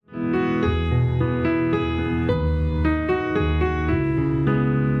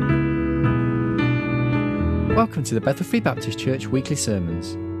welcome to the Bethel Free Baptist Church weekly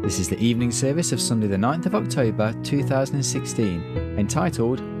sermons. This is the evening service of Sunday the 9th of October 2016,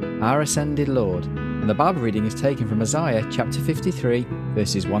 entitled Our Ascended Lord, and the Bible reading is taken from Isaiah chapter 53,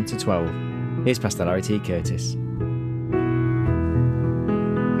 verses 1 to 12. Here's Pastor Larry T. Curtis.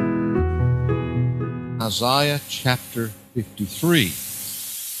 Isaiah chapter 53.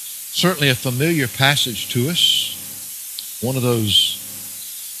 Certainly a familiar passage to us. One of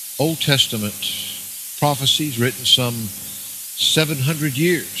those Old Testament prophecies written some 700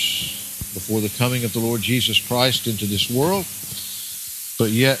 years before the coming of the Lord Jesus Christ into this world,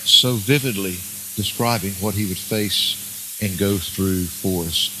 but yet so vividly describing what he would face and go through for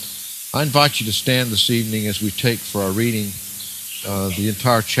us. I invite you to stand this evening as we take for our reading the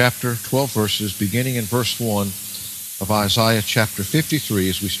entire chapter, 12 verses, beginning in verse 1 of Isaiah chapter 53,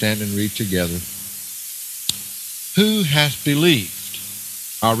 as we stand and read together. Who hath believed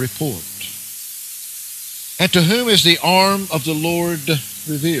our report? And to whom is the arm of the Lord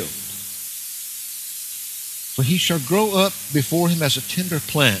revealed? For he shall grow up before him as a tender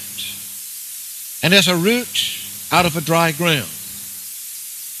plant, and as a root out of a dry ground.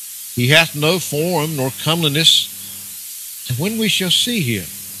 He hath no form nor comeliness, and when we shall see him,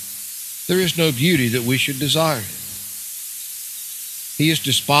 there is no beauty that we should desire him. He is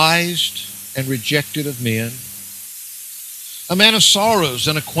despised and rejected of men, a man of sorrows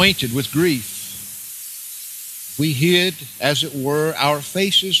and acquainted with grief. We hid, as it were, our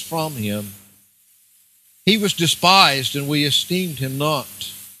faces from him. He was despised, and we esteemed him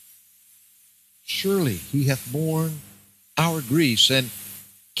not. Surely he hath borne our griefs and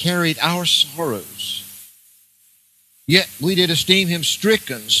carried our sorrows. Yet we did esteem him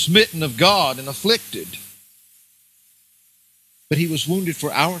stricken, smitten of God, and afflicted. But he was wounded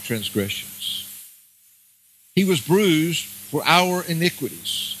for our transgressions. He was bruised for our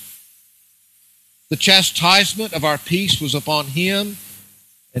iniquities. The chastisement of our peace was upon him,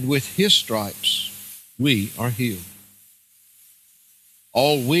 and with his stripes we are healed.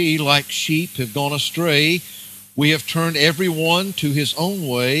 All we, like sheep, have gone astray. We have turned every one to his own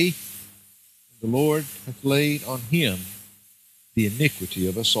way. The Lord hath laid on him the iniquity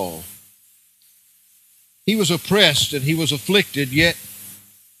of us all. He was oppressed and he was afflicted, yet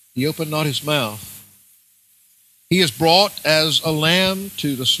he opened not his mouth. He is brought as a lamb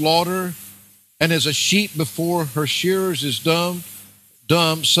to the slaughter, and as a sheep before her shearers is dumb,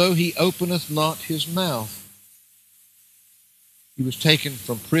 so he openeth not his mouth. He was taken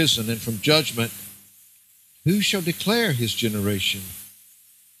from prison and from judgment. Who shall declare his generation?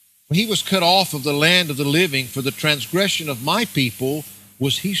 For he was cut off of the land of the living. For the transgression of my people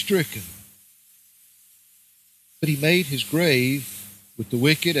was he stricken. But he made his grave with the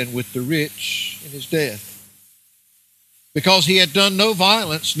wicked and with the rich in his death. Because he had done no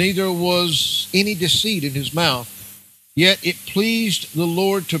violence, neither was any deceit in his mouth. Yet it pleased the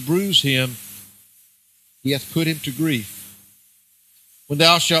Lord to bruise him. He hath put him to grief. When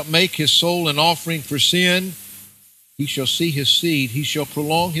thou shalt make his soul an offering for sin, he shall see his seed. He shall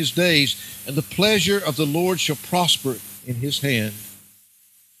prolong his days, and the pleasure of the Lord shall prosper in his hand.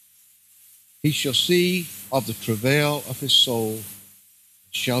 He shall see of the travail of his soul, and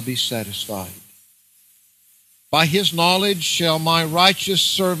shall be satisfied. By his knowledge shall my righteous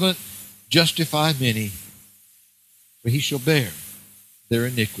servant justify many, for he shall bear their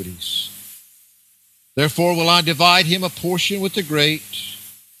iniquities. Therefore will I divide him a portion with the great.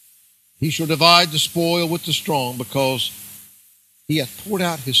 He shall divide the spoil with the strong, because he hath poured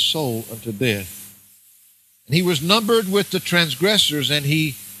out his soul unto death. And he was numbered with the transgressors, and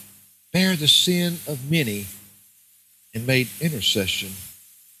he bare the sin of many, and made intercession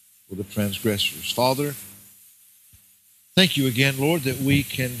for the transgressors. Father, thank you again, Lord, that we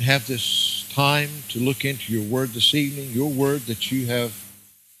can have this time to look into your word this evening, your word that you have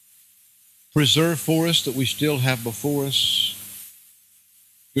preserved for us, that we still have before us.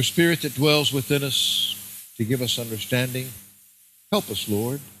 Your Spirit that dwells within us to give us understanding. Help us,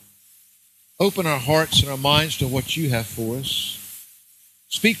 Lord. Open our hearts and our minds to what you have for us.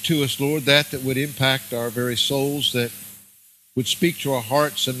 Speak to us, Lord, that would impact our very souls, that would speak to our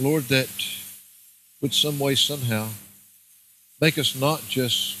hearts, and Lord, that would some way, somehow, make us not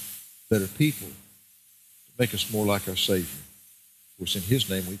just better people, but make us more like our Savior. For it's in his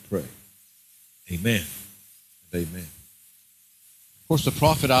name we pray. Amen and amen. Of course, the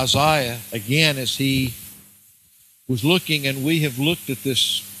prophet Isaiah, again, as he was looking, and we have looked at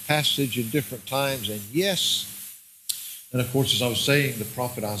this passage in different times, and yes, and of course, as I was saying, the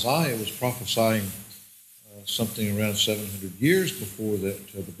prophet Isaiah was prophesying something around 700 years before the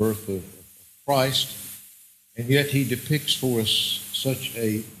birth of Christ, and yet he depicts for us such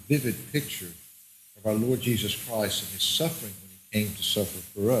a vivid picture of our Lord Jesus Christ and his suffering when he came to suffer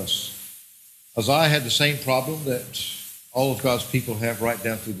for us. Isaiah had the same problem that all of God's people have right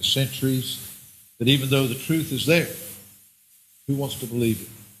down through the centuries, that even though the truth is there, who wants to believe it?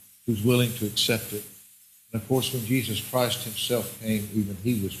 Who's willing to accept it? And of course, when Jesus Christ himself came, even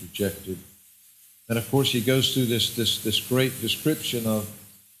he was rejected. And of course, he goes through this great description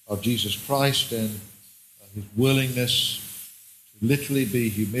of Jesus Christ and his willingness to literally be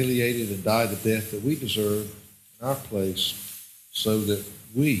humiliated and die the death that we deserve in our place so that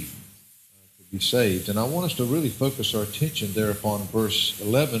we could be saved. And I want us to really focus our attention there upon verse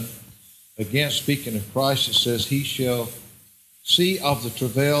 11. Again, speaking of Christ, it says, he shall see of the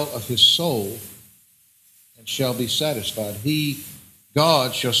travail of his soul and shall be satisfied. He,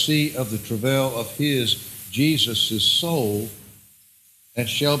 God, shall see of the travail of his, Jesus' soul, and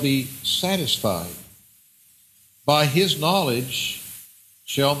shall be satisfied. By his knowledge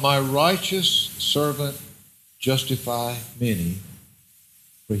shall my righteous servant justify many,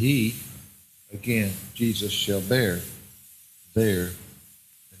 for he, again, Jesus, shall bear their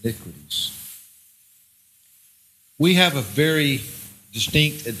iniquities. We have a very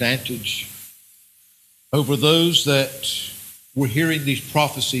distinct advantage over those that were hearing these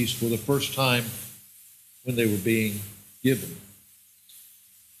prophecies for the first time when they were being given.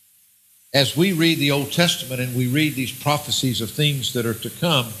 As we read the Old Testament and we read these prophecies of things that are to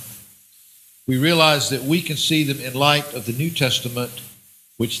come, we realize that we can see them in light of the New Testament,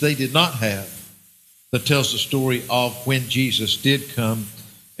 which they did not have, that tells the story of when Jesus did come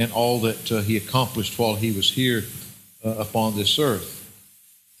and all that he accomplished while he was here upon this earth.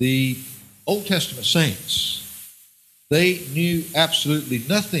 The Old Testament saints, they knew absolutely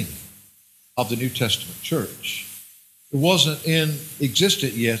nothing of the New Testament church. It wasn't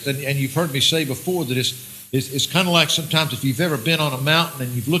existent yet. And you've heard me say before that it's kind of like sometimes if you've ever been on a mountain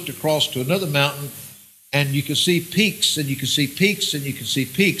and you've looked across to another mountain and you can see peaks and you can see peaks and you can see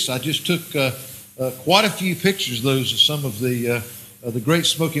peaks. I just took quite a few pictures of those of some of the Great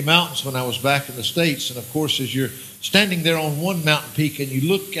Smoky Mountains when I was back in the States. And of course, as you're standing there on one mountain peak and you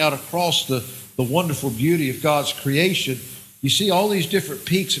look out across the wonderful beauty of God's creation, you see all these different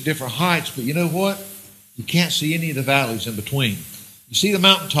peaks at different heights, but you know what? You can't see any of the valleys in between. You see the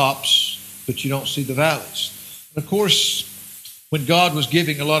mountaintops, but you don't see the valleys. And of course, when God was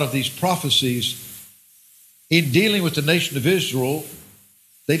giving a lot of these prophecies, in dealing with the nation of Israel,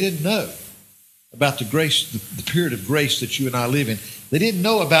 they didn't know about the grace, the period of grace that you and I live in. They didn't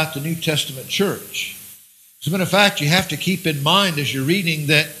know about the New Testament church. As a matter of fact, you have to keep in mind as you're reading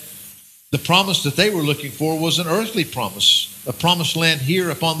that the promise that they were looking for was an earthly promise, a promised land here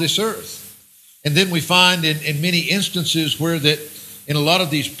upon this earth. And then we find in many instances where that in a lot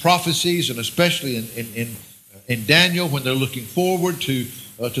of these prophecies, and especially in Daniel, when they're looking forward to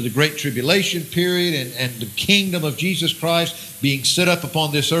the Great Tribulation period and the kingdom of Jesus Christ being set up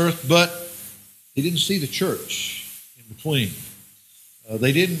upon this earth, but they didn't see the church in between.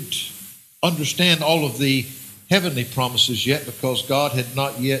 They didn't understand all of the heavenly promises yet because God had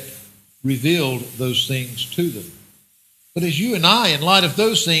not yet revealed those things to them. But as you and I, in light of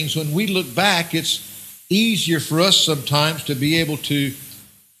those things, when we look back, it's easier for us sometimes to be able to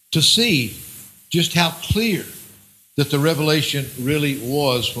see just how clear that the revelation really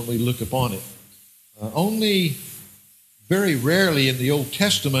was when we look upon it. Only very rarely in the Old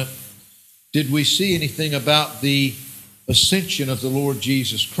Testament did we see anything about the ascension of the Lord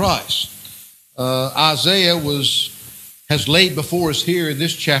Jesus Christ. Isaiah has laid before us here in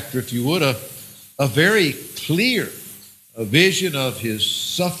this chapter, if you would, a very clear vision of his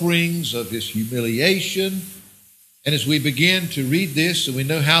sufferings, of his humiliation. And as we begin to read this and we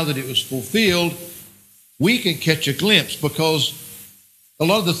know how that it was fulfilled, we can catch a glimpse, because a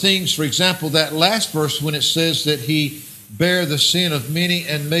lot of the things, for example, that last verse when it says that he bare the sin of many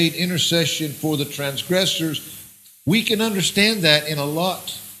and made intercession for the transgressors, we can understand that in a lot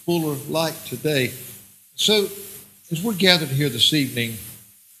fuller light today. So as we're gathered here this evening,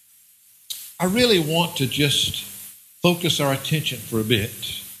 I really want to just focus our attention for a bit.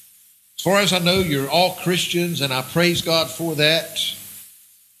 As far as I know, you're all Christians, and I praise God for that.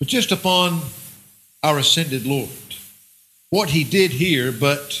 But just upon our ascended Lord, what he did here,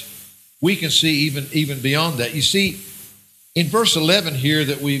 but we can see even beyond that. You see, in verse 11 here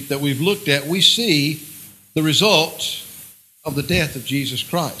that we've looked at, we see the result of the death of Jesus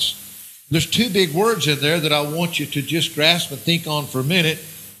Christ. There's two big words in there that I want you to just grasp and think on for a minute.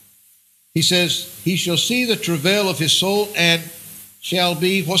 He says, he shall see the travail of his soul and shall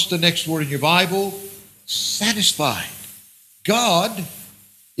be, what's the next word in your Bible? Satisfied. God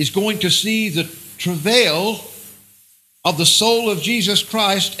is going to see the travail of the soul of Jesus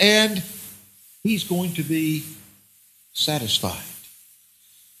Christ and He's going to be satisfied.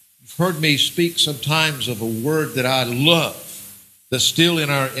 You've heard me speak sometimes of a word that I love that's still in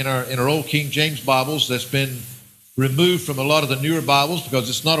our old King James Bibles, that's been removed from a lot of the newer Bibles because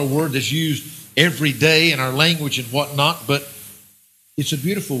it's not a word that's used every day in our language and whatnot, but it's a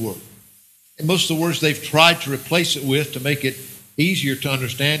beautiful word. And most of the words they've tried to replace it with to make it easier to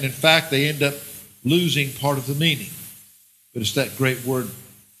understand. In fact, they end up losing part of the meaning. But it's that great word,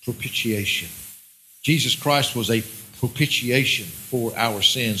 propitiation. Jesus Christ was a propitiation for our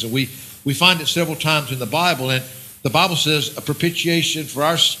sins. And we find it several times in the Bible. And the Bible says a propitiation for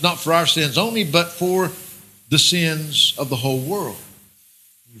our, not for our sins only, but for the sins of the whole world.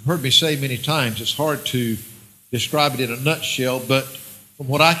 You've heard me say many times, it's hard to describe it in a nutshell, but from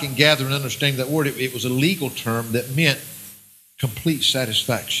what I can gather and understand that word, it was a legal term that meant complete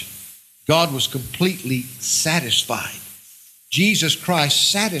satisfaction. God was completely satisfied. Jesus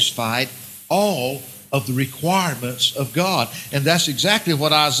Christ satisfied all of the requirements of God. And that's exactly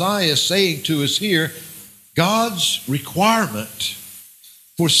what Isaiah is saying to us here. God's requirement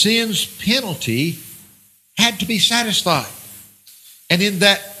for sin's penalty had to be satisfied. And in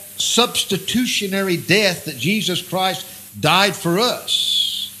that substitutionary death that Jesus Christ died for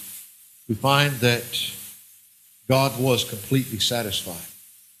us, we find that God was completely satisfied.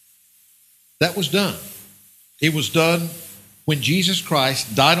 That was done. It was done when Jesus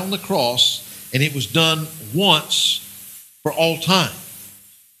Christ died on the cross, and it was done once for all time.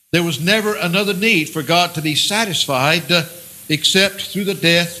 There was never another need for God to be satisfied except through the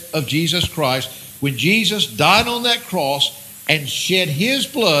death of Jesus Christ. When Jesus died on that cross and shed His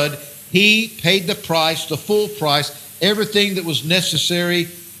blood, He paid the price, the full price, everything that was necessary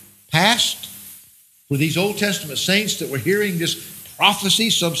past for these Old Testament saints that were hearing this prophecy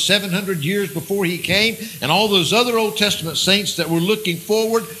some 700 years before He came, and all those other Old Testament saints that were looking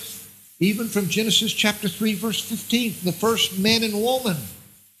forward, even from Genesis chapter 3, verse 15, the first man and woman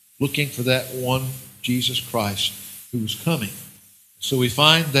looking for that one Jesus Christ who was coming. So we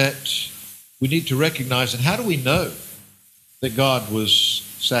find that we need to recognize, and how do we know that God was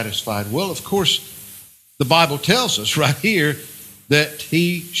satisfied? Well, of course, the Bible tells us right here that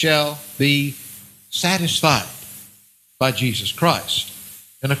He shall be satisfied by Jesus Christ.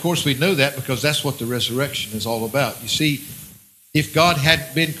 And of course we know that because that's what the resurrection is all about. You see, if God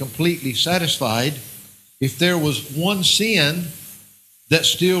hadn't been completely satisfied, if there was one sin that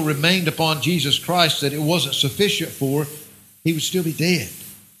still remained upon Jesus Christ that it wasn't sufficient for, He would still be dead.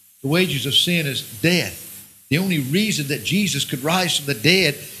 The wages of sin is death. The only reason that Jesus could rise from the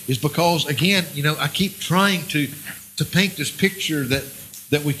dead is because, again, I keep trying to paint this picture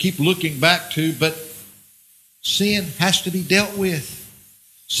that we keep looking back to, but sin has to be dealt with.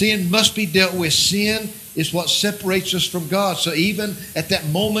 Sin must be dealt with. Sin is what separates us from God. So even at that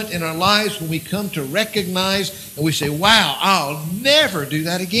moment in our lives when we come to recognize and we say, wow, I'll never do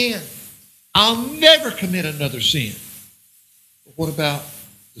that again. I'll never commit another sin. But what about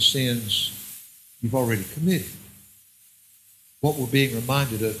the sins you've already committed? What we're being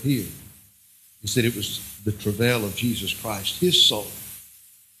reminded of here is that it was the travail of Jesus Christ, His soul.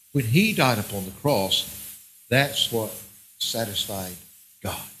 When He died upon the cross, that's what satisfied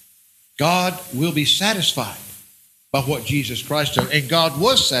God. God will be satisfied by what Jesus Christ did. And God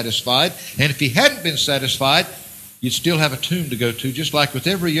was satisfied. And if He hadn't been satisfied, you'd still have a tomb to go to, just like with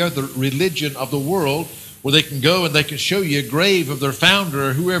every other religion of the world, where they can go and they can show you a grave of their founder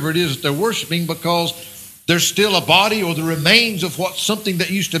or whoever it is that they're worshiping, because there's still a body or the remains of something that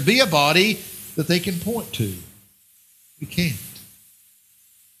used to be a body that they can point to. We can't.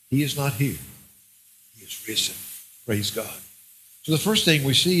 He is not here. He is risen. Praise God. So the first thing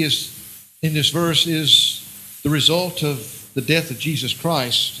we see is in this verse is the result of the death of Jesus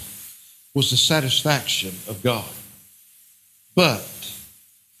Christ was the satisfaction of God. But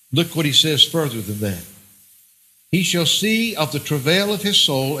look what He says further than that. He shall see of the travail of His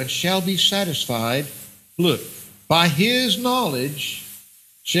soul and shall be satisfied. Look, by His knowledge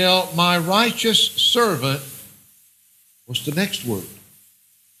shall my righteous servant, what's the next word?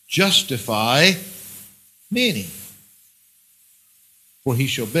 Justify many. For he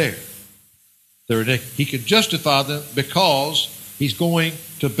shall bear their iniquity. He can justify them because He's going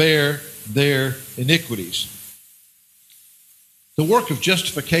to bear their iniquities. The work of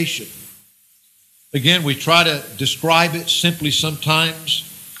justification. Again, we try to describe it simply sometimes.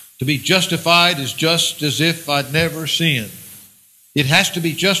 To be justified is just as if I'd never sinned. It has to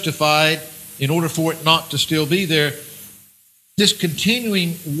be justified in order for it not to still be there. This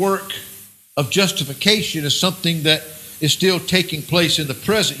continuing work of justification is something that is still taking place in the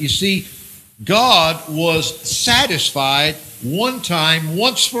present. You see, God was satisfied one time,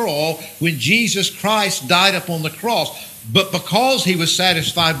 once for all, when Jesus Christ died upon the cross. But because he was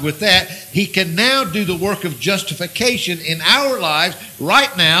satisfied with that, he can now do the work of justification in our lives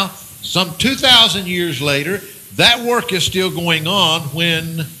right now, some 2,000 years later. That work is still going on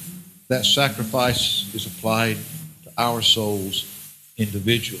when that sacrifice is applied to our souls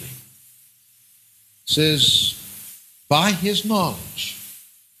individually. It says, by his knowledge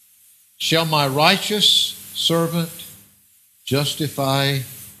shall my righteous servant justify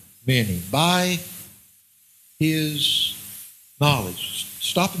many. By his knowledge.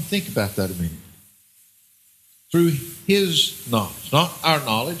 Stop and think about that a minute. Through his knowledge, not our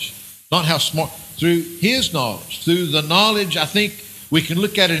knowledge, not how smart, through his knowledge, through the knowledge, I think we can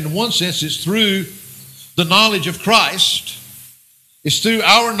look at it in one sense, it's through the knowledge of Christ. It's through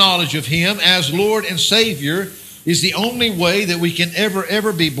our knowledge of him as Lord and Savior is the only way that we can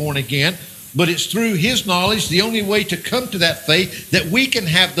ever be born again. But it's through his knowledge, the only way to come to that faith, that we can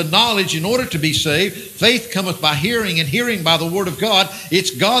have the knowledge in order to be saved. Faith cometh by hearing, and hearing by the Word of God.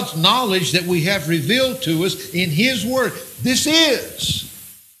 It's God's knowledge that we have revealed to us in his Word. This is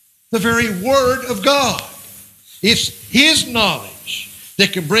the very Word of God. It's his knowledge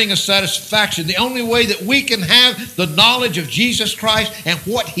that can bring us satisfaction. The only way that we can have the knowledge of Jesus Christ and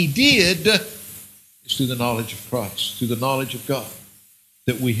what he did is through the knowledge of Christ, through the knowledge of God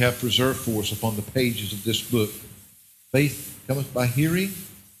that we have preserved for us upon the pages of this book. Faith cometh by hearing,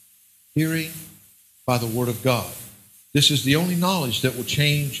 hearing by the Word of God. This is the only knowledge that will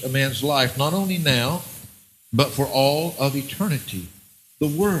change a man's life, not only now, but for all of eternity. The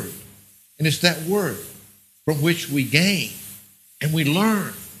Word. And it's that Word from which we gain, and we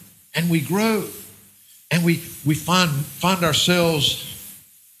learn, and we grow, and we find ourselves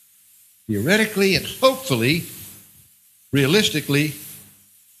theoretically and hopefully, realistically,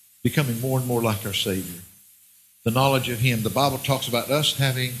 becoming more and more like our Savior. The knowledge of him. The Bible talks about us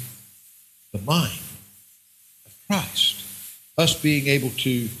having the mind of Christ. Us being able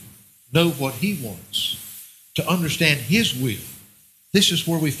to know what he wants, to understand his will. This is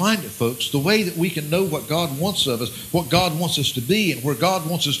where we find it, folks. The way that we can know what God wants of us, what God wants us to be, and where God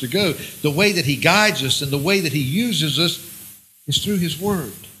wants us to go, the way that he guides us and the way that he uses us is through his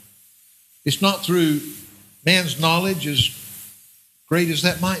Word. It's not through man's knowledge, as great as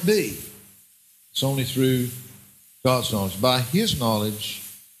that might be. It's only through God's knowledge. By his knowledge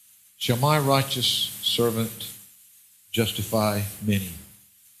shall my righteous servant justify many.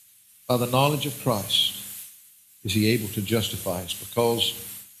 By the knowledge of Christ is he able to justify us, because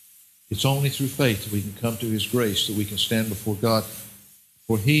it's only through faith that we can come to his grace, that we can stand before God.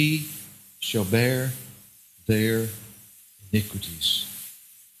 For he shall bear their iniquities.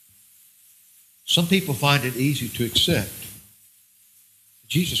 Some people find it easy to accept.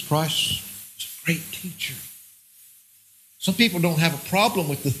 Jesus Christ is a great teacher. Some people don't have a problem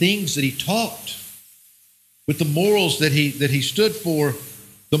with the things that he taught, with the morals that he stood for,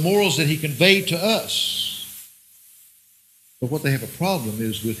 the morals that he conveyed to us. But what they have a problem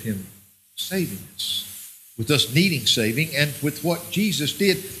is with him saving us, with us needing saving, and with what Jesus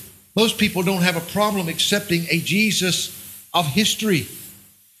did. Most people don't have a problem accepting a Jesus of history.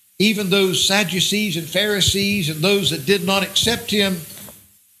 Even those Sadducees and Pharisees and those that did not accept him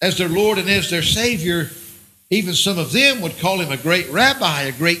as their Lord and as their Savior, even some of them would call him a great rabbi,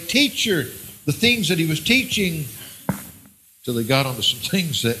 a great teacher. The things that he was teaching, till they got onto some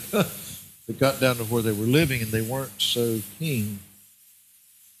things that got down to where they were living and they weren't so keen.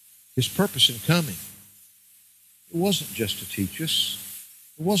 His purpose in coming, it wasn't just to teach us.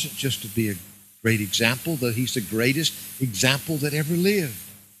 It wasn't just to be a great example, though he's the greatest example that ever lived.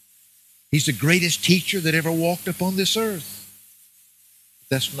 He's the greatest teacher that ever walked upon this earth.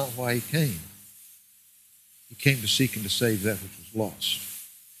 But that's not why he came. He came to seek and to save that which was lost.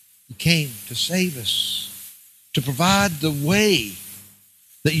 He came to save us, to provide the way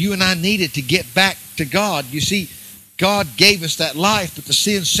that you and I needed to get back to God. You see, God gave us that life, but the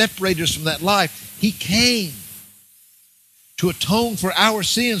sin separated us from that life. He came to atone for our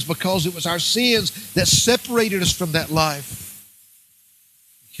sins, because it was our sins that separated us from that life.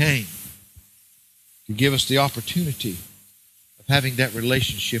 He came to give us the opportunity of having that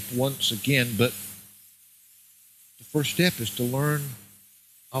relationship once again. But the first step is to learn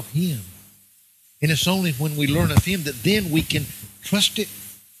of him. And it's only when we learn of him that then we can trust it,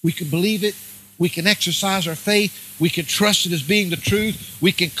 we can believe it, we can exercise our faith, we can trust it as being the truth,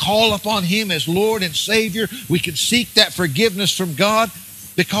 we can call upon him as Lord and Savior, we can seek that forgiveness from God,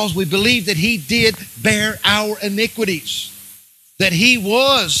 because we believe that he did bear our iniquities, that he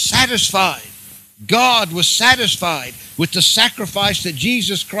was satisfied. God was satisfied with the sacrifice that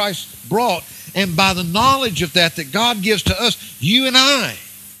Jesus Christ brought, And by the knowledge of that God gives to us, you and I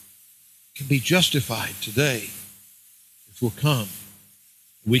can be justified today. If we'll come,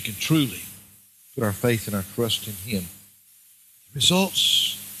 we can truly put our faith and our trust in Him. The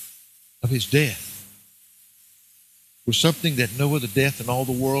results of His death were something that no other death in all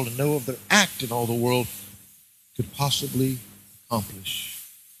the world and no other act in all the world could possibly accomplish.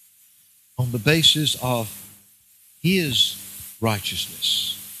 On the basis of His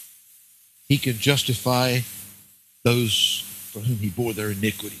righteousness, He can justify those for whom He bore their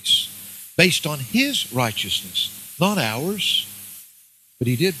iniquities. Based on His righteousness, not ours, but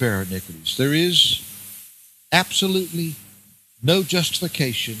He did bear our iniquities. There is absolutely no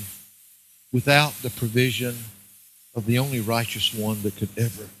justification without the provision of the only righteous one that could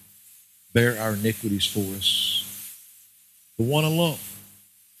ever bear our iniquities for us. The one alone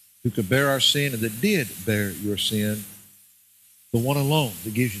who could bear our sin and that did bear your sin. The one alone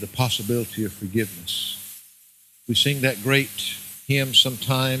that gives you the possibility of forgiveness. We sing that great hymn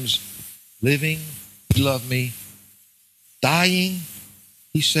sometimes, living, He loved me. Dying,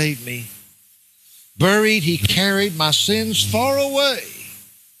 He saved me. Buried, He carried my sins far away.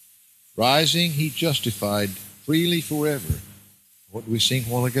 Rising, He justified freely forever. What did we sing a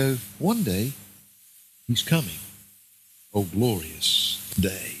while ago? One day, He's coming. Oh, glorious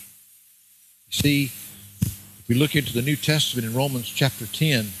day. You see, if we look into the New Testament in Romans chapter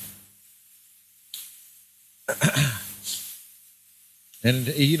 10, and,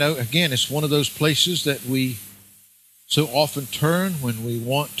 again, it's one of those places that we so often turn when we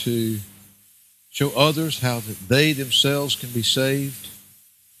want to show others how that they themselves can be saved.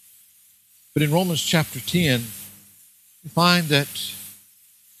 But in Romans chapter 10, we find that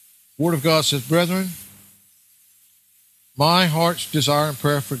the Word of God says, brethren, my heart's desire and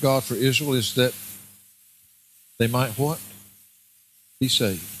prayer for God for Israel is that they might what? Be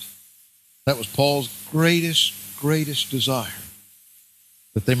saved. That was Paul's greatest desire,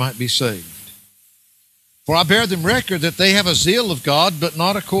 that they might be saved. For I bear them record that they have a zeal of God, but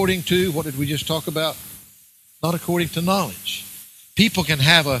not according to, what did we just talk about? Not according to knowledge. People can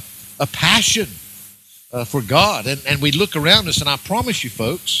have a passion for God, and we look around us, and I promise you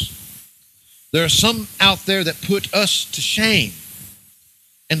folks, there are some out there that put us to shame,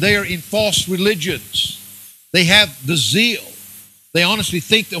 and they are in false religions. They have the zeal. They honestly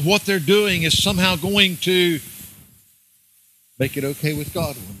think that what they're doing is somehow going to make it okay with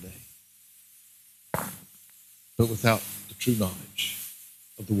God one day, but without the true knowledge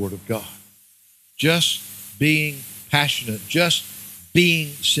of the Word of God. Just being passionate, just being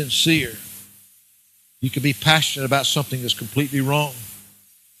sincere. You can be passionate about something that's completely wrong.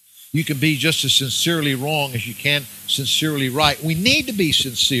 You can be just as sincerely wrong as you can sincerely right. We need to be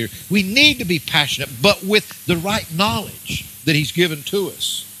sincere. We need to be passionate, but with the right knowledge that He's given to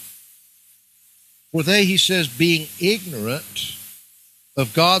us. For they, he says, being ignorant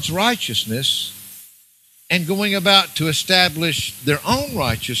of God's righteousness and going about to establish their own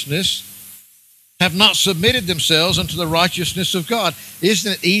righteousness, have not submitted themselves unto the righteousness of God.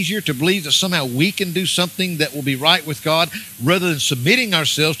 Isn't it easier to believe that somehow we can do something that will be right with God rather than submitting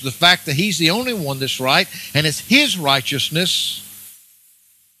ourselves to the fact that He's the only one that's right and it's His righteousness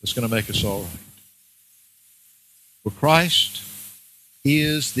that's going to make us all right? For Christ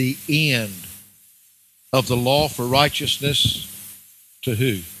is the end of the law for righteousness to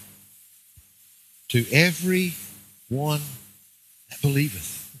who? To every one that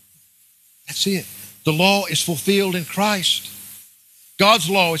believeth. That's it. The law is fulfilled in Christ. God's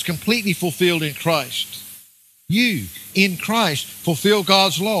law is completely fulfilled in Christ. You, in Christ, fulfill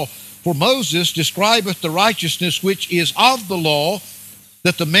God's law. For Moses describeth the righteousness which is of the law,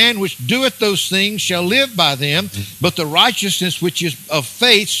 that the man which doeth those things shall live by them. But the righteousness which is of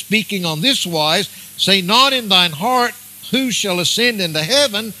faith, speaking on this wise, say not in thine heart, who shall ascend into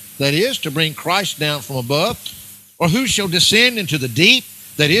heaven, that is, to bring Christ down from above, or who shall descend into the deep,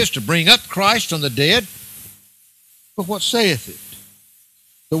 that is, to bring up Christ from the dead. But what saith it?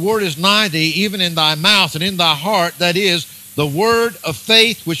 The word is nigh thee, even in thy mouth and in thy heart, that is, the word of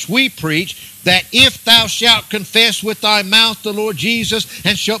faith which we preach, that if thou shalt confess with thy mouth the Lord Jesus,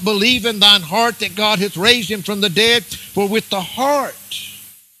 and shalt believe in thine heart that God hath raised Him from the dead, for with the heart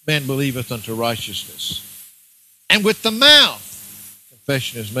man believeth unto righteousness, and with the mouth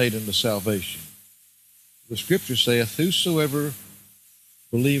confession is made unto salvation. The Scripture saith, whosoever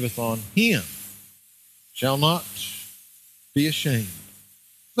believeth on Him shall not be ashamed.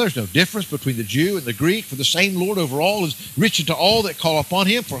 There's no difference between the Jew and the Greek, for the same Lord over all is rich unto all that call upon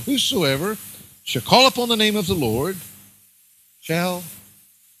Him. For whosoever shall call upon the name of the Lord shall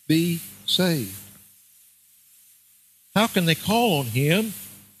be saved. How can they call on Him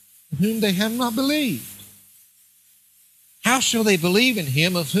in whom they have not believed? How shall they believe in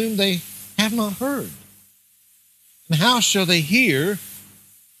him of whom they have not heard? And how shall they hear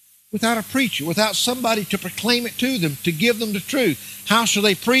without a preacher, without somebody to proclaim it to them, to give them the truth? How shall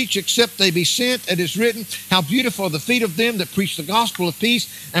they preach except they be sent? It is written, how beautiful are the feet of them that preach the gospel of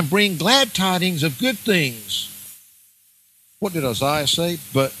peace and bring glad tidings of good things. What did Isaiah say?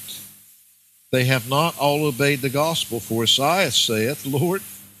 But they have not all obeyed the gospel. For Isaiah saith, Lord,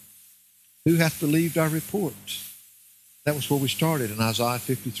 who hath believed our report? That was where we started in Isaiah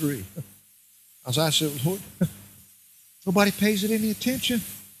 53. Isaiah said, Lord, nobody pays it any attention.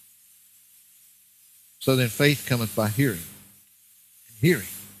 So then faith cometh by hearing, and hearing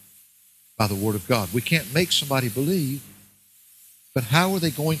by the word of God. We can't make somebody believe, but how are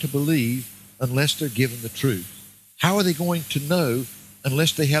they going to believe unless they're given the truth? How are they going to know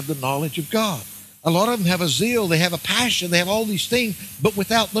unless they have the knowledge of God? A lot of them have a zeal, they have a passion, they have all these things, but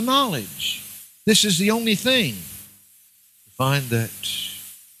without the knowledge. This is the only thing. We find that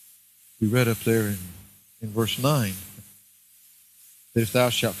we read up there in verse 9, that if thou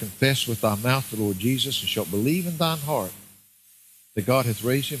shalt confess with thy mouth the Lord Jesus and shalt believe in thine heart that God hath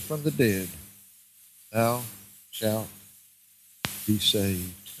raised him from the dead, thou shalt be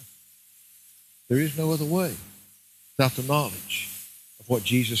saved. There is no other way without the knowledge of what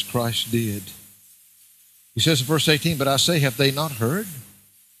Jesus Christ did. He says in verse 18, but I say, have they not heard?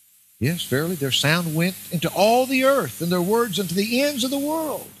 Yes, verily, their sound went into all the earth, and their words unto the ends of the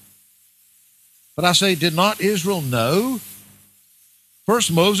world. But I say, did not Israel know?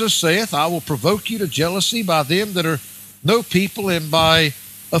 First Moses saith, I will provoke you to jealousy by them that are no people, and by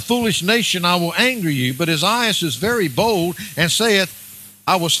a foolish nation I will anger you. But Isaiah is very bold, and saith,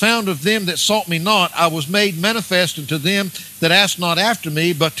 I was found of them that sought me not. I was made manifest unto them that asked not after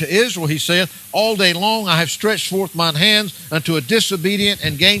me. But to Israel he saith, all day long I have stretched forth mine hands unto a disobedient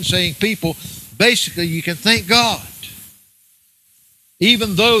and gainsaying people. Basically, you can thank God.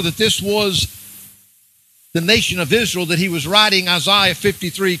 Even though that this was the nation of Israel that he was writing Isaiah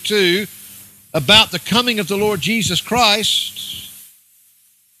 53:2 about the coming of the Lord Jesus Christ,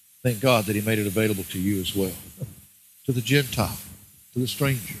 thank God that he made it available to you as well, to the Gentile, to the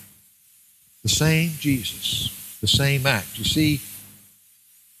stranger. The same Jesus, the same act. You see,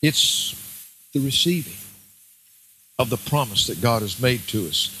 it's the receiving of the promise that God has made to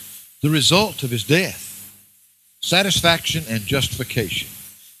us, the result of his death, satisfaction and justification.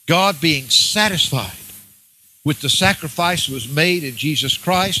 God being satisfied with the sacrifice that was made in Jesus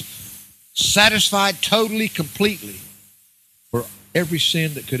Christ, satisfied totally, completely for every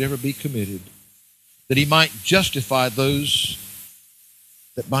sin that could ever be committed, that he might justify those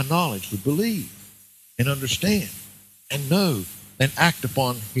that by knowledge would believe and understand and know and act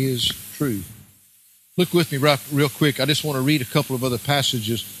upon his truth. Look with me real quick. I just want to read a couple of other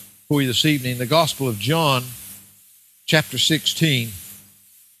passages for you this evening. The Gospel of John, chapter 16.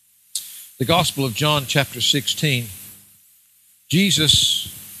 The Gospel of John, chapter 16.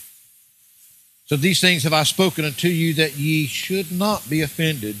 Jesus said, these things have I spoken unto you, that ye should not be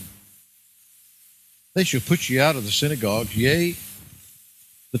offended. They shall put you out of the synagogues. Yea,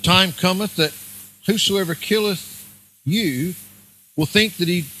 the time cometh that whosoever killeth you will think that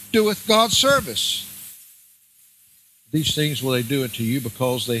he doeth God's service. These things will they do unto you,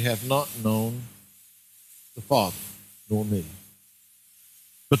 because they have not known the Father, nor me.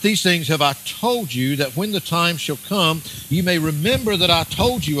 But these things have I told you, that when the time shall come, you may remember that I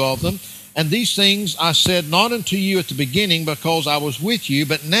told you of them. And these things I said not unto you at the beginning, because I was with you.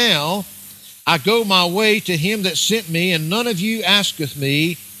 But now I go my way to him that sent me, and none of you asketh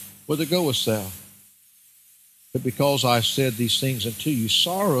me, whither goest thou? But because I said these things unto you,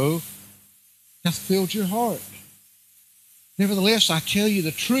 sorrow hath filled your heart. Nevertheless, I tell you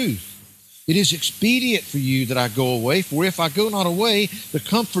the truth. It is expedient for you that I go away. For if I go not away, the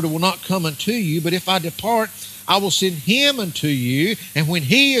Comforter will not come unto you. But if I depart, I will send him unto you. And when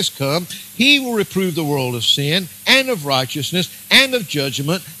he is come, he will reprove the world of sin and of righteousness and of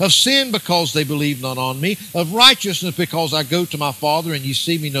judgment. Of sin, because they believe not on me. Of righteousness, because I go to my Father and ye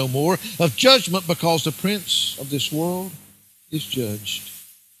see me no more. Of judgment, because the prince of this world is judged.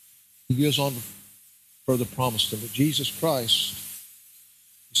 He goes on to further promise them that Jesus Christ,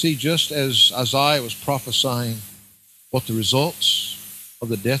 you see, just as Isaiah was prophesying what the results of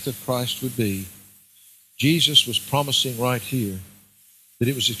the death of Christ would be, Jesus was promising right here that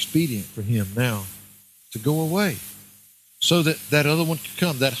it was expedient for him now to go away so that that other one could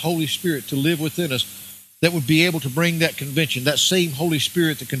come, that Holy Spirit to live within us, that would be able to bring that conviction, that same Holy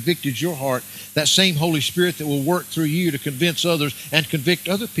Spirit that convicted your heart, that same Holy Spirit that will work through you to convince others and convict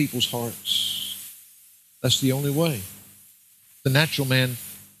other people's hearts. That's the only way. The natural man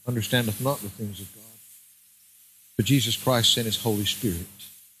understandeth not the things of God. But Jesus Christ sent his Holy Spirit.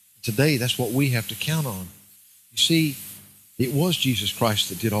 Today, that's what we have to count on. You see, it was Jesus Christ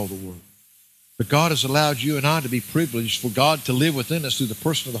that did all the work. But God has allowed you and I to be privileged for God to live within us through the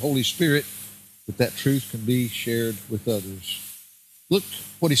person of the Holy Spirit, that truth can be shared with others. Look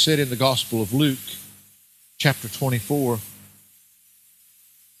what he said in the Gospel of Luke, chapter 24.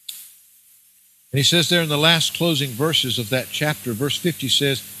 And he says there in the last closing verses of that chapter, verse 50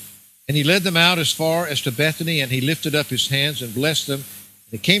 says, "And he led them out as far as to Bethany, and he lifted up his hands and blessed them.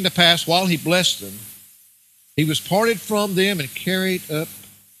 And it came to pass, while he blessed them, he was parted from them and carried up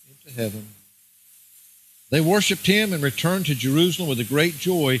into heaven. They worshipped him and returned to Jerusalem with a great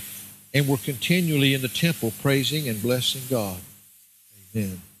joy, and were continually in the temple praising and blessing God."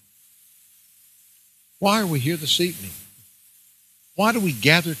 Amen. Why are we here this evening? Why do we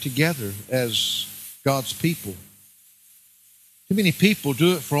gather together as God's people? Too many people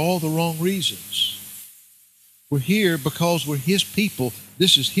do it for all the wrong reasons. We're here because we're his people.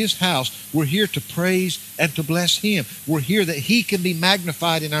 This is his house. We're here to praise and to bless him. We're here that he can be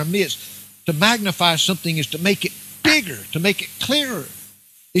magnified in our midst. To magnify something is to make it bigger, to make it clearer.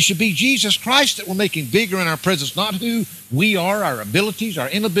 It should be Jesus Christ that we're making bigger in our presence, not who we are, our abilities, our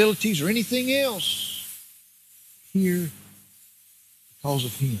inabilities, or anything else. Here because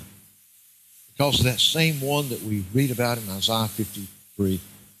of him. Because of that same one that we read about in Isaiah 53.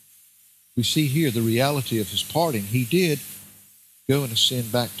 We see here the reality of his parting. He did go and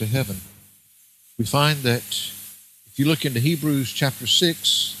ascend back to heaven. We find that if you look into Hebrews chapter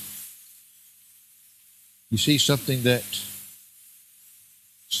 6, you see something that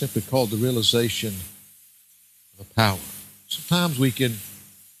simply called the realization of a power. Sometimes we can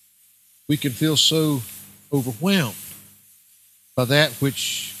feel so overwhelmed by that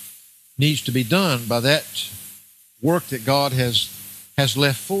which needs to be done, by that work that God has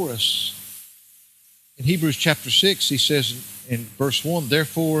left for us. In Hebrews chapter 6, he says in verse 1,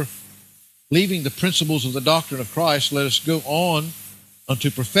 "Therefore, leaving the principles of the doctrine of Christ, let us go on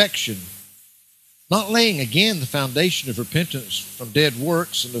unto perfection, not laying again the foundation of repentance from dead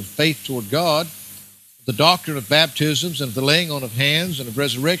works and of faith toward God, the doctrine of baptisms and of the laying on of hands and of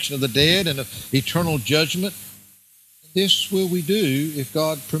resurrection of the dead and of eternal judgment. This will we do if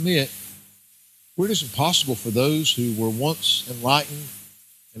God permit. For it is impossible for those who were once enlightened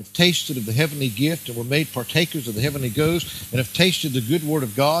and have tasted of the heavenly gift and were made partakers of the heavenly Ghost and have tasted the good word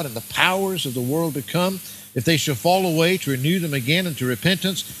of God and the powers of the world to come, if they shall fall away, to renew them again unto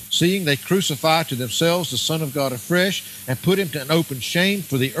repentance, seeing they crucify to themselves the Son of God afresh, and put him to an open shame.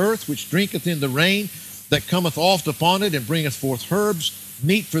 For the earth which drinketh in the rain that cometh oft upon it, and bringeth forth herbs,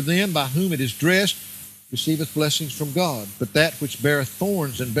 meet for them by whom it is dressed, receiveth blessings from God. But that which beareth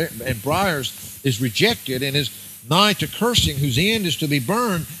thorns and briars is rejected, and is nigh to cursing, whose end is to be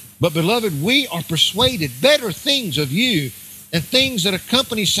burned. But, beloved, we are persuaded better things of you, and things that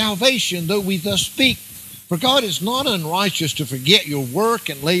accompany salvation, though we thus speak. For God is not unrighteous to forget your work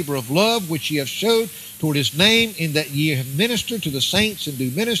and labor of love, which ye have showed toward his name, in that ye have ministered to the saints and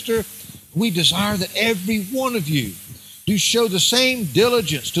do minister. We desire that every one of you do show the same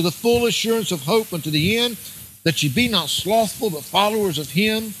diligence to the full assurance of hope unto the end, that ye be not slothful, but followers of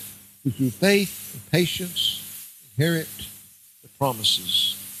him who through faith and patience inherit the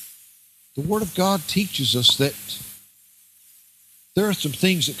promises. The Word of God teaches us that there are some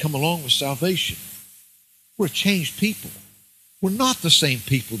things that come along with salvation. We're a changed people. We're not the same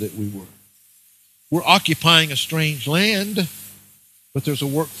people that we were. We're occupying a strange land, but there's a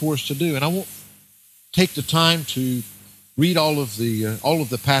work for us to do. And I won't take the time to read all of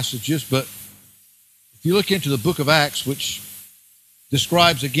the passages, but if you look into the book of Acts, which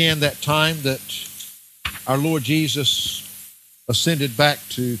describes again that time that our Lord Jesus ascended back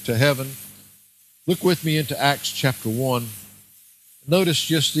to heaven, look with me into Acts chapter 1. Notice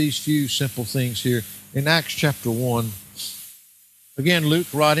just these few simple things here. In Acts chapter 1, again, Luke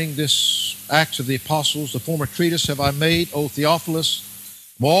writing this Acts of the Apostles, the former treatise have I made, O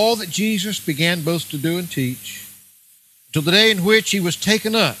Theophilus, of all that Jesus began both to do and teach, till the day in which he was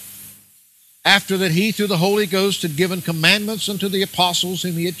taken up, after that he through the Holy Ghost had given commandments unto the apostles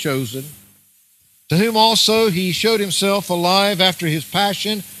whom he had chosen, to whom also he showed himself alive after his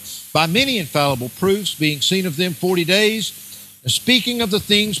passion by many infallible proofs, being seen of them 40 days, and speaking of the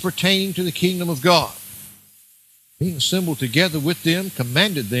things pertaining to the kingdom of God. Being assembled together with them,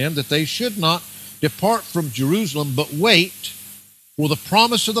 commanded them that they should not depart from Jerusalem, but wait for the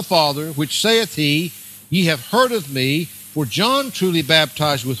promise of the Father, which saith he, Ye have heard of me, for John truly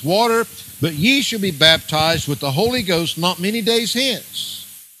baptized with water, but ye shall be baptized with the Holy Ghost not many days hence.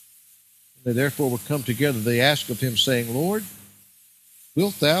 When they therefore were come together, they asked of him, saying, Lord,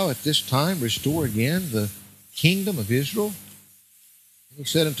 Wilt thou at this time restore again the kingdom of Israel? And he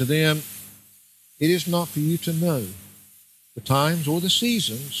said unto them, It is not for you to know the times or the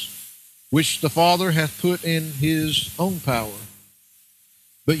seasons which the Father hath put in his own power.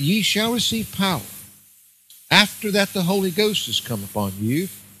 But ye shall receive power after that the Holy Ghost is come upon you.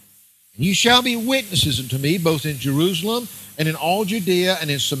 And ye shall be witnesses unto me both in Jerusalem and in all Judea and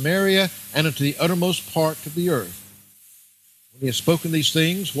in Samaria and unto the uttermost part of the earth. When he had spoken these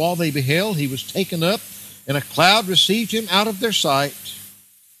things, while they beheld, he was taken up, and a cloud received him out of their sight.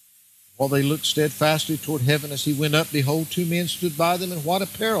 While they looked steadfastly toward heaven as he went up, behold, two men stood by them in white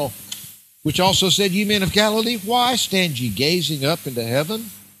apparel, which also said, Ye men of Galilee, why stand ye gazing up into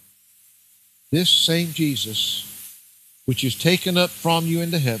heaven? This same Jesus, which is taken up from you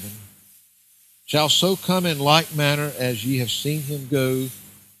into heaven, shall so come in like manner as ye have seen him go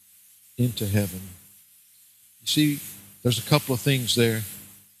into heaven. You see, there's a couple of things there.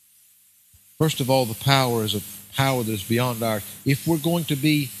 First of all, the power is a power that is beyond our. If we're going to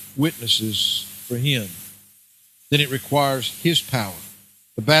be witnesses for him, then it requires his power,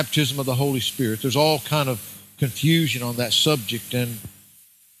 the baptism of the Holy Spirit. There's all kind of confusion on that subject, and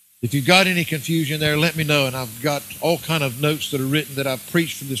if you've got any confusion there, let me know, and I've got all kind of notes that are written that I've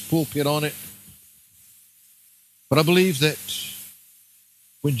preached from this pulpit on it. But I believe that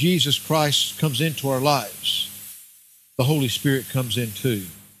when Jesus Christ comes into our lives, the Holy Spirit comes in too.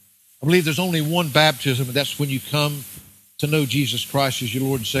 I believe there's only one baptism, and that's when you come to know Jesus Christ as your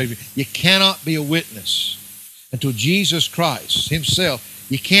Lord and Savior. You cannot be a witness until Jesus Christ himself.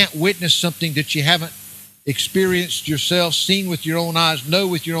 You can't witness something that you haven't experienced yourself, seen with your own eyes, know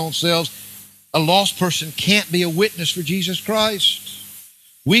with your own selves. A lost person can't be a witness for Jesus Christ.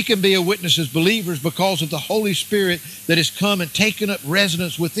 We can be a witness as believers because of the Holy Spirit that has come and taken up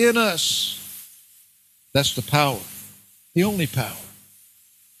residence within us. That's the power, the only power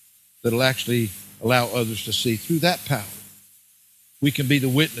that will actually allow others to see. Through that power, we can be the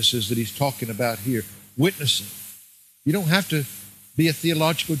witnesses that he's talking about here. Witnessing. You don't have to be a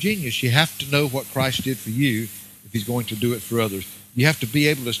theological genius. You have to know what Christ did for you if he's going to do it for others. You have to be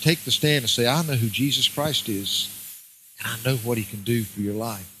able to take the stand and say, I know who Jesus Christ is, and I know what he can do for your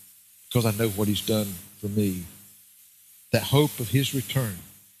life because I know what he's done for me. That hope of his return.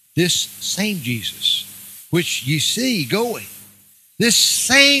 This same Jesus, which you see going, this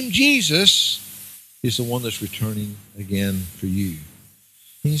same Jesus is the one that's returning again for you.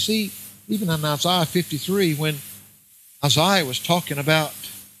 And you see, even in Isaiah 53, when Isaiah was talking about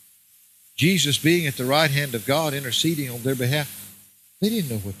Jesus being at the right hand of God, interceding on their behalf, they didn't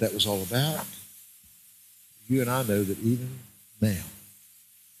know what that was all about. You and I know that even now,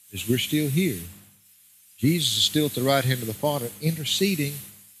 as we're still here, Jesus is still at the right hand of the Father, interceding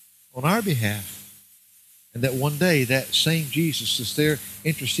on our behalf. And that one day, that same Jesus that's there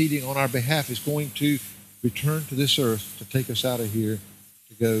interceding on our behalf is going to return to this earth to take us out of here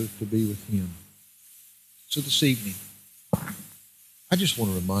to go to be with him. So this evening, I just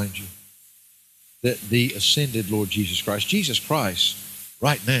want to remind you that the ascended Lord Jesus Christ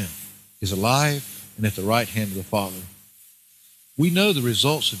right now is alive and at the right hand of the Father. We know the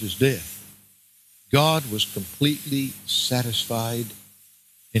results of his death. God was completely satisfied,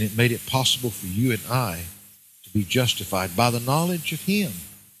 and it made it possible for you and I to be justified by the knowledge of him.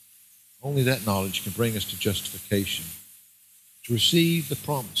 Only that knowledge can bring us to justification, to receive the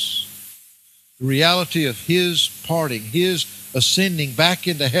promise, the reality of his parting, his ascending back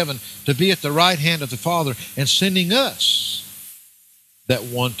into heaven to be at the right hand of the Father and sending us that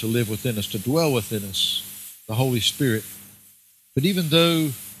one to live within us, to dwell within us, the Holy Spirit. But even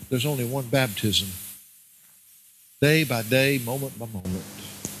though there's only one baptism, day by day, moment by moment,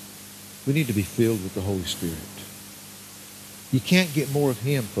 we need to be filled with the Holy Spirit. You can't get more of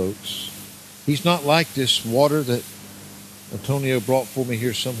him, folks. He's not like this water that Antonio brought for me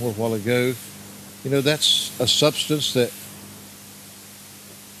here somewhere a while ago. You know, that's a substance that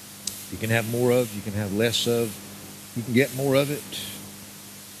you can have more of, you can have less of, you can get more of it.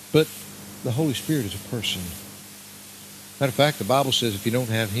 But the Holy Spirit is a person. Matter of fact, the Bible says if you don't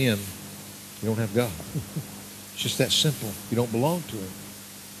have him, you don't have God. It's just that simple. You don't belong to him.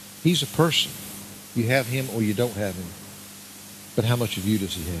 He's a person. You have him or you don't have him. But how much of you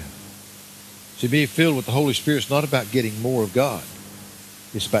does he have? See, being filled with the Holy Spirit is not about getting more of God.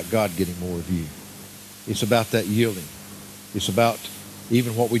 It's about God getting more of you. It's about that yielding. It's about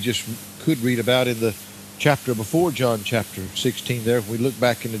even what we just could read about in the chapter before John chapter 16 there. If we look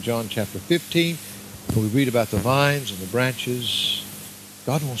back into John chapter 15, when we read about the vines and the branches,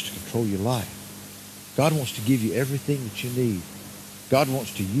 God wants to control your life. God wants to give you everything that you need. God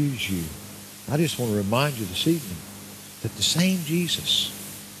wants to use you. I just want to remind you this evening that the same Jesus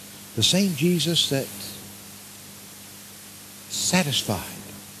that satisfied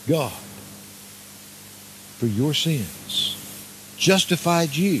God for your sins,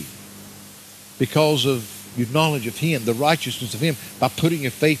 justified you because of your knowledge of Him, the righteousness of Him, by putting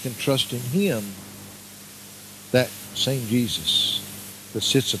your faith and trust in Him, that same Jesus that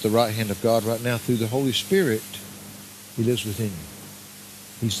sits at the right hand of God right now through the Holy Spirit, He lives within you.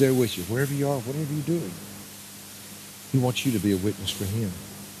 He's there with you, wherever you are, whatever you're doing. He wants you to be a witness for Him.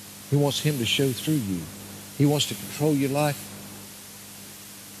 He wants Him to show through you. He wants to control your life.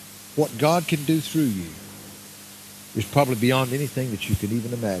 What God can do through you is probably beyond anything that you can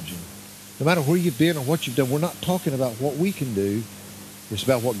even imagine. No matter where you've been or what you've done, we're not talking about what we can do. It's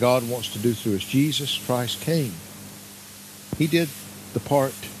about what God wants to do through us. Jesus Christ came. He did the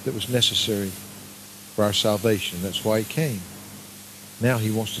part that was necessary for our salvation. That's why He came. Now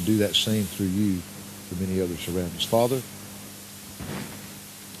He wants to do that same through you for many others around us. Father,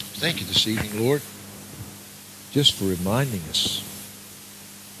 thank you this evening, Lord, just for reminding us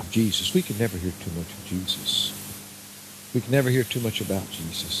of Jesus. We can never hear too much of Jesus. We can never hear too much about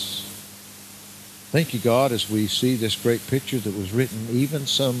Jesus. Thank you, God, as we see this great picture that was written even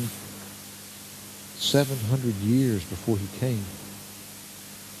some 700 years before He came,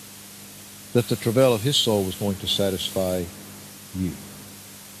 that the travail of His soul was going to satisfy you.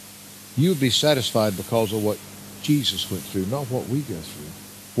 You would be satisfied because of what Jesus went through, not what we go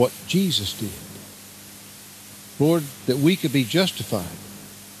through, what Jesus did. Lord, that we could be justified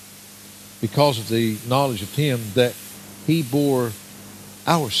because of the knowledge of Him, that He bore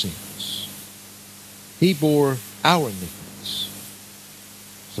our sins. He bore our iniquities.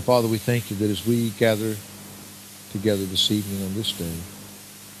 So, Father, we thank you that as we gather together this evening on this day,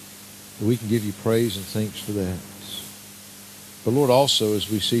 that we can give you praise and thanks for that. But, Lord, also as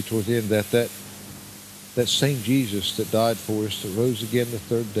we see toward the end that same Jesus that died for us, that rose again the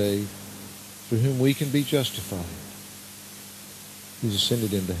third day, through whom we can be justified, He's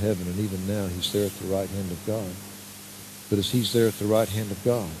ascended into heaven, and even now He's there at the right hand of God. But as He's there at the right hand of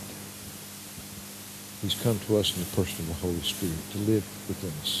God, He's come to us in the person of the Holy Spirit to live within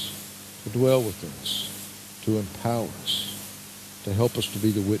us, to dwell within us, to empower us, to help us to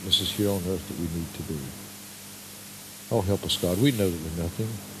be the witnesses here on earth that we need to be. Oh, help us, God. We know that we're nothing.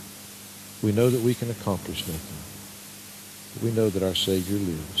 We know that we can accomplish nothing. But we know that our Savior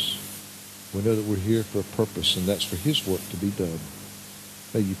lives. We know that we're here for a purpose, and that's for His work to be done.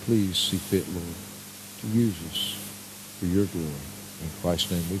 May you please see fit, Lord, to use us for your glory. In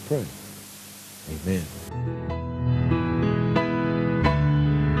Christ's name we pray. Amen.